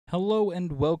Hello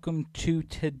and welcome to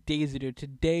today's video.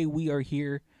 Today we are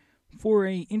here for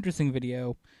a interesting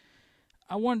video.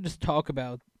 I wanted to just talk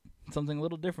about something a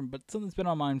little different, but something that's been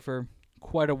on my mind for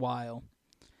quite a while.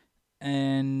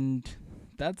 And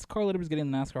that's Carl Edwards getting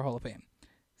the NASCAR Hall of Fame.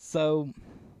 So,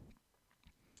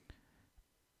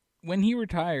 when he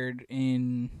retired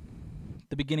in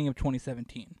the beginning of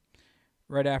 2017,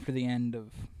 right after the end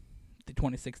of the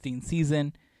 2016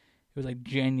 season, it was like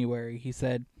January, he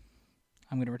said,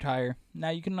 I'm going to retire.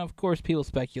 Now, you can, of course, people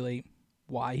speculate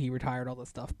why he retired, all this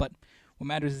stuff, but what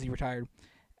matters is he retired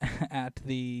at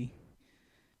the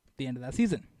end of that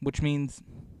season, which means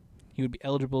he would be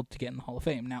eligible to get in the Hall of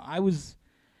Fame. Now, I was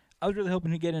really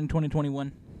hoping to get in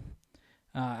 2021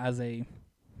 as a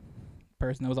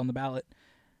person that was on the ballot.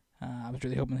 I was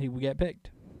really hoping he would get picked,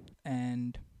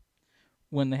 and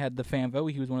when they had the fan vote,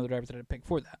 he was one of the drivers that I had picked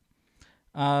for that.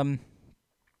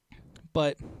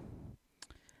 But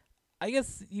I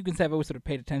guess you can say I've always sort of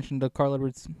paid attention to Carl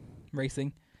Edwards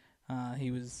racing.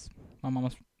 He was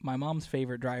my mom's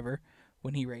favorite driver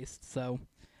when he raced, so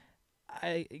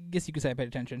I guess you could say I paid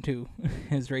attention to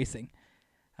his racing.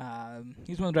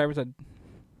 He's one of the drivers that,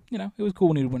 it was cool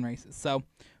when he would win races. So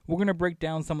we're going to break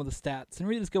down some of the stats and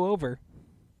really just go over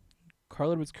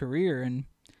Carl Edwards' career and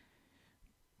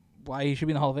why he should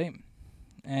be in the Hall of Fame.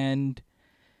 And,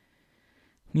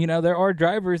 there are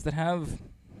drivers that have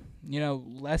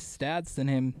less stats than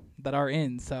him that are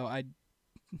in, so I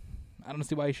don't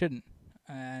see why he shouldn't.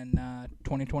 And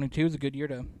 2022 is a good year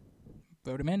to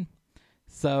vote him in.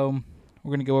 So we're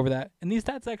going to go over that. And these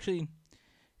stats actually,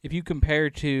 if you compare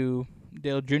to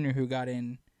Dale Jr., who got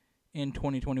in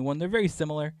 2021, they're very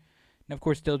similar. And of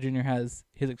course, Dale Jr. has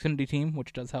his Xfinity team,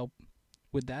 which does help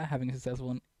with that. Having a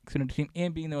successful Xfinity team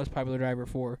and being the most popular driver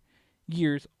for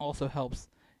years also helps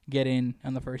get in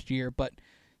the first year. But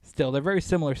still, they're very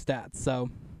similar stats, so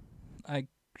I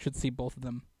should see both of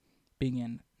them being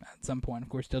in at some point. Of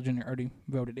course, Dale Jr. already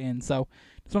voted in, so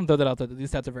just want to throw that out there, that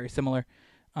these stats are very similar.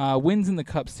 Wins in the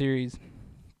Cup Series,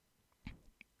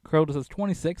 Carl has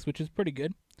 26, which is pretty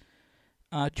good.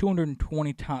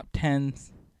 220 top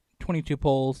 10s, 22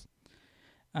 poles,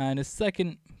 and his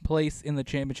second place in the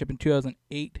championship in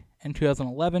 2008 and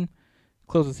 2011,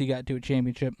 closest he got to a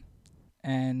championship.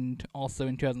 And also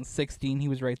in 2016, he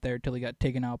was right there until he got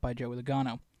taken out by Joey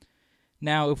Logano.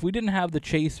 Now, if we didn't have the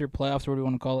chase or playoffs, or whatever you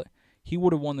want to call it, he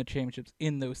would have won the championships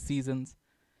in those seasons.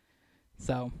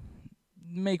 So,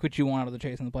 make what you want out of the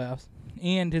chase in the playoffs.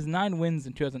 And his 9 wins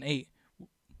in 2008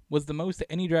 was the most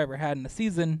that any driver had in a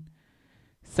season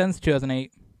since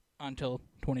 2008 until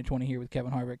 2020 here with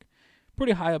Kevin Harvick.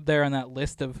 Pretty high up there on that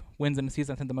list of wins in a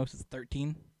season. I think the most is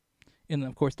 13 in,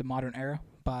 of course, the modern era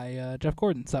by Jeff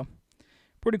Gordon. So,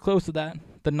 pretty close to that,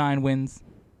 the 9 wins.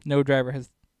 No driver has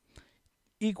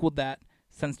equaled that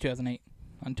since 2008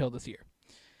 until this year.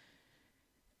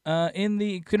 In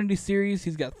the Xfinity Series,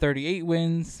 he's got 38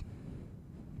 wins,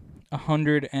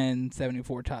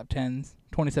 174 top 10s,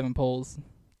 27 poles,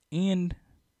 and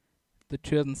the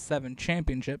 2007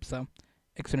 championship, so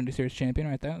Xfinity Series champion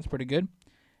right there. That's pretty good.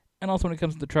 And also when it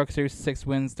comes to the Truck Series, 6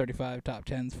 wins, 35 top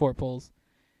 10s, 4 poles,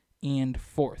 and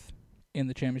 4th in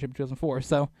the championship in 2004.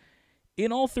 So,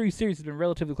 in all 3 series, it's been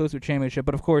relatively close to a championship,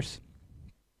 but of course,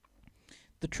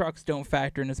 the trucks don't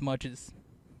factor in as much as,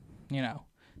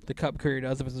 the Cup career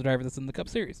does if it's a driver that's in the Cup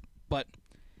Series. But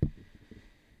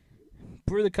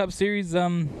for the Cup Series,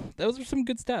 those are some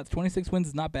good stats. 26 wins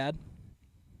is not bad.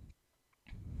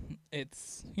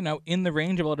 It's, in the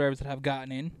range of all drivers that have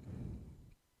gotten in.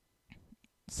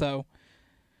 So,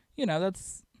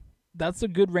 that's a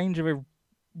good range of a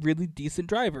really decent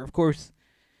driver. Of course,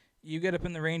 you get up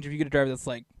in the range if you get a driver that's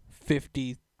like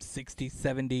 50, 60,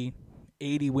 70,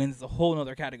 80 wins, is a whole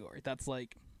other category. That's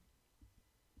like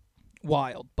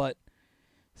wild, but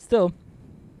still,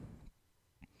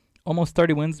 almost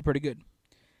 30 wins is pretty good.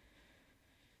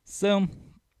 So,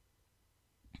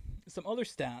 some other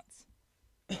stats.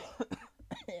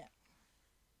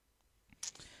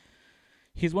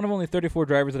 He's one of only 34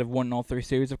 drivers that have won in all 3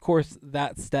 series. Of course,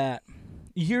 that stat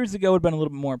years ago would have been a little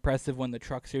bit more impressive when the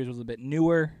Truck Series was a bit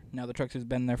newer. Now the Truck Series has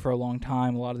been there for a long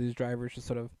time. A lot of these drivers just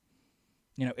sort of,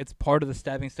 it's part of the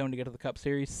stepping stone to get to the Cup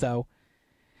Series. So,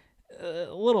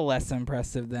 a little less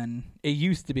impressive than it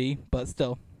used to be, but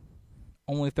still,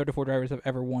 only 34 drivers have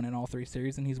ever won in all 3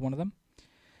 series, and he's one of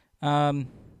them.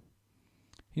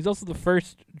 He's also the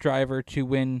first driver to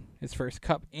win his first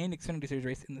Cup and Xfinity Series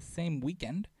race in the same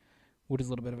weekend, which is a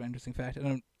little bit of an interesting fact.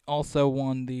 And also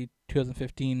won the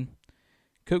 2015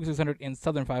 Coke 600 and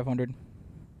Southern 500,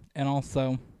 and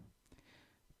also,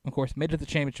 of course, made it to the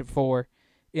championship 4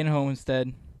 in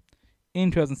Homestead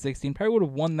in 2016. Probably would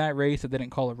have won that race if they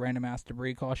didn't call a random ass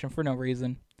debris caution for no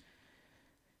reason.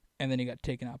 And then he got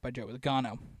taken out by Joey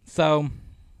Logano. So,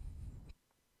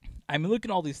 I mean, look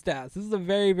at all these stats. This is a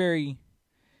very, very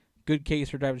good case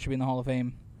for a driver that should be in the Hall of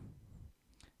Fame.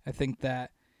 I think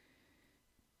that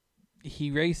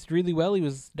he raced really well. He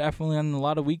was definitely on a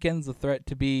lot of weekends a threat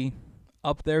to be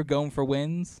up there going for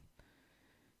wins.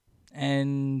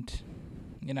 And,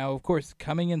 you know, of course,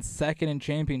 coming in second in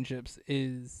championships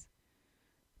is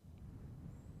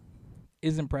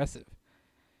impressive.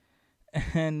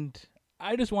 And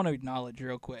I just want to acknowledge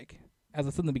real quick, as I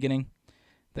said in the beginning,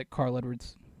 that Carl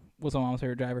Edwards was my mom's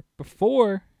favorite driver.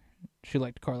 Before she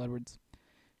liked Carl Edwards,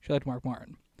 she liked Mark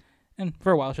Martin. And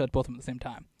for a while, she liked both of them at the same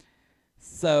time.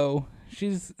 So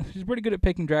she's pretty good at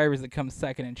picking drivers that come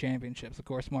second in championships. Of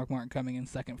course, Mark Martin coming in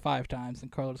second 5 times,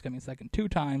 and Carl Edwards coming in second 2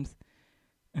 times.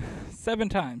 7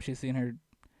 times she's seen her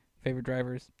favorite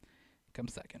drivers come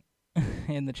second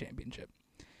in the championship,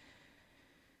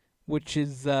 which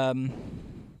is fun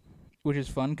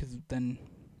because then,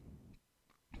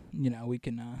 you know, we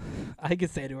can I could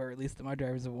say to her at least that my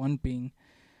drivers have won, being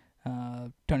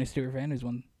Tony Stewart fan, who's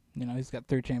won. You know, he's got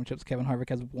 3 championships. Kevin Harvick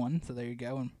has 1, so there you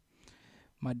go. And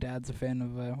my dad's a fan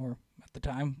of, or at the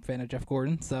time, fan of Jeff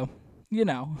Gordon. So, you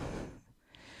know,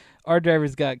 our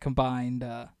drivers got combined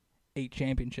 8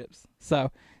 championships.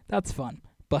 So that's fun.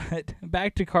 But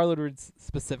back to Carl Edwards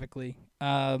specifically.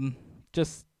 I think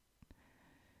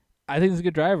he's a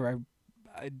good driver.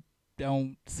 I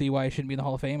don't see why he shouldn't be in the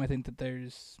Hall of Fame. I think that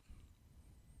there's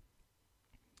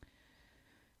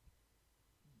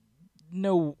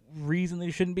no reason that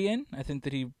he shouldn't be in. I think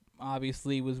that he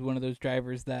obviously was one of those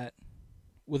drivers that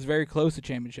was very close to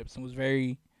championships and was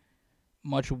very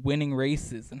much winning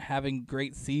races and having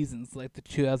great seasons, like the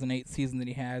 2008 season that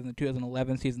he had and the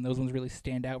 2011 season. Those ones really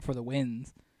stand out for the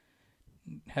wins.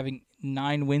 Having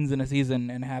 9 wins in a season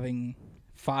and having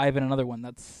 5 in another one,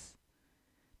 that's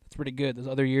pretty good. Those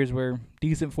other years were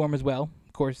decent form as well.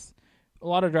 Of course, a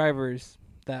lot of drivers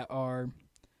that are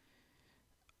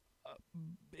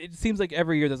it seems like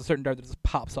every year there's a certain driver that just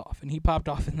pops off, and he popped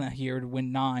off in that year to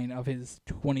win 9 of his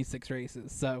 26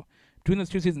 races. So between those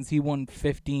 2 seasons, he won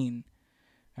 15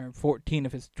 or 14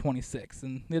 of his 26,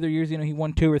 and the other years, you know, he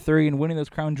won 2 or 3, and winning those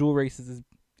crown jewel races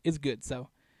is good. So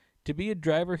to be a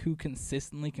driver who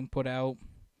consistently can put out,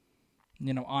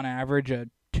 you know, on average a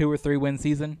 2 or 3 win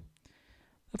season,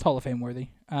 that's Hall of Fame worthy.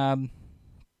 And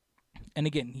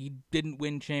again, he didn't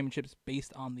win championships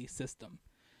based on the system.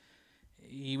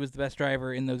 He was the best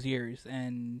driver in those years,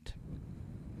 and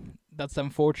that's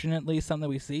unfortunately something that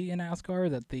we see in NASCAR,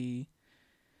 that the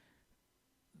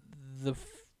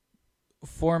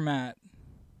format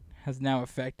has now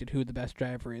affected who the best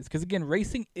driver is. Because again,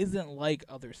 racing isn't like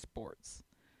other sports.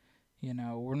 You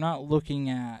know, we're not looking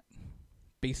at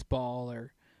baseball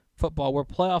or football where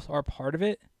playoffs are part of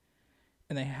it,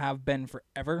 and they have been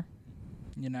forever.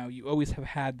 You know, you always have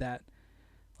had that,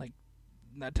 like,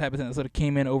 that type of thing that sort of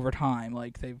came in over time.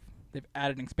 Like, they've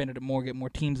added and expanded it more, get more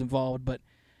teams involved, but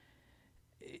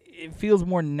it feels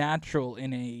more natural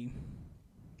in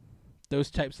those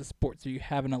types of sports where you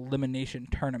have an elimination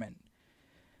tournament.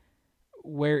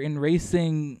 Where in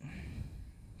racing,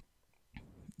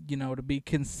 you know, to be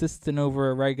consistent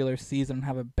over a regular season and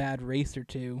have a bad race or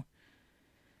two,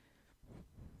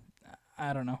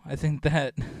 I don't know. I think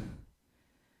that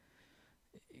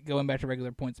going back to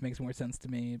regular points makes more sense to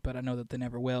me, but I know that they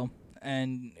never will.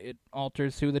 And it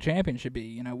alters who the champion should be.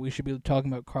 You know, we should be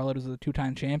talking about Carl Edwards as a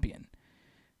 2-time champion.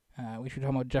 We should be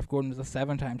talking about Jeff Gordon as a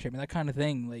 7-time champion. That kind of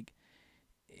thing. Like,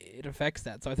 it affects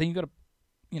that. So I think you got to,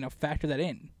 you know, factor that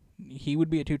in. He would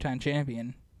be a 2-time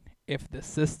champion if the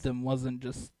system wasn't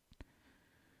just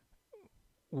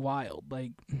wild.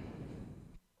 Like,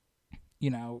 you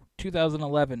know,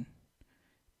 2011,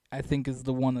 I think, is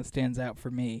the one that stands out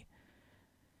for me.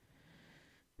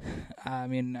 I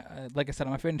mean, like I said,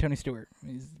 I'm a fan of Tony Stewart.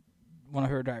 He's one of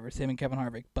her drivers, him and Kevin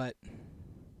Harvick. But,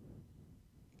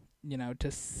 you know, to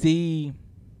see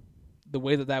the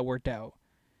way that worked out,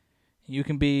 you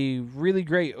can be really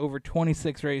great over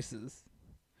 26 races.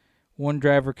 One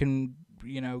driver can,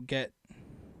 you know, get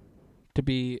to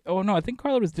be... Oh, no, I think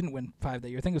Carl Edwards didn't win 5 that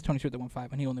year. I think it was Tony Stewart that won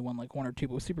 5, and he only won like 1 or 2,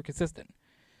 but was super consistent.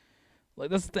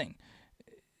 Like, that's the thing.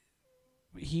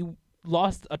 He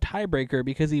lost a tiebreaker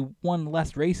because he won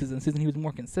less races in the season. He was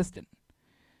more consistent.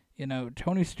 You know,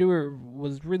 Tony Stewart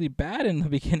was really bad in the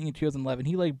beginning of 2011.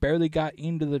 He, like, barely got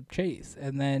into the chase.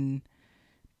 And then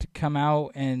to come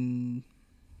out and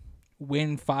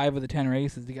win 5 of the 10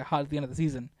 races, to get hot at the end of the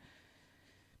season,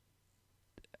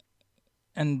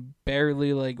 and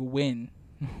barely, like, win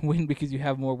because you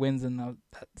have more wins in that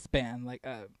span. Like,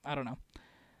 I don't know.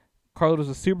 Carlos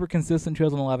was super consistent in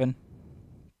 2011,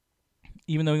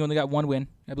 even though he only got one win.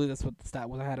 I believe that's what the stat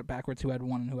was. I had it backwards, who had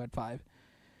 1 and who had 5.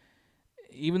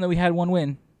 Even though he had 1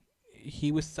 win,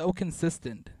 he was so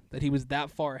consistent that he was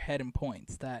that far ahead in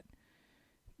points that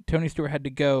Tony Stewart had to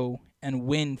go and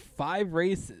win 5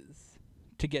 races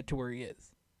to get to where he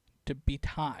is, to be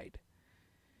tied.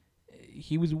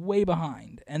 He was way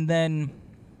behind. And then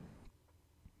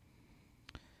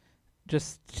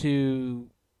just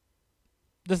to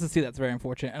see, that's very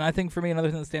unfortunate. And I think for me, another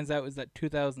thing that stands out is that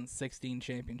 2016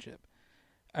 championship.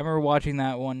 I remember watching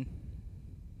that one,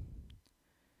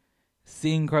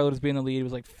 seeing Carlos be in the lead. It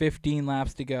was like 15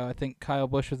 laps to go. I think Kyle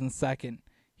Busch was in second.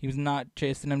 He was not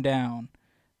chasing him down.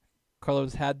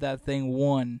 Carlos had that thing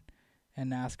won,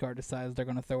 and NASCAR decides they're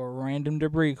going to throw a random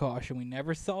debris caution. We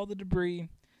never saw the debris.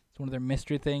 It's one of their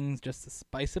mystery things just to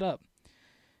spice it up.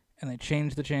 And they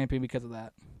changed the champion because of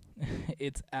that.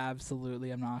 It's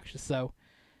absolutely obnoxious. So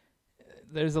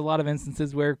there's a lot of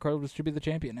instances where Carlos should be the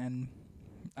champion, and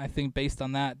I think based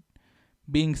on that,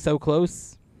 being so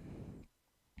close,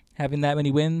 having that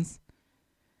many wins,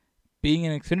 being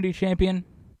an Xfinity champion,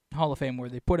 Hall of Fame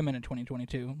worthy. Put him in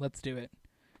 2022. Let's do it.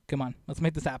 Come on, let's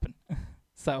make this happen.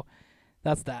 So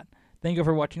that's that. Thank you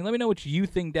for watching. Let me know what you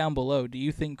think down below. Do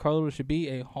you think Carlos should be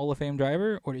a Hall of Fame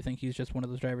driver, or do you think he's just one of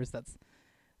those drivers that's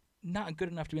not good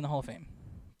enough to be in the Hall of Fame?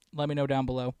 Let me know down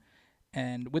below.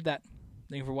 And with that,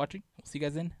 thank you for watching. We'll see you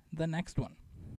guys in the next one.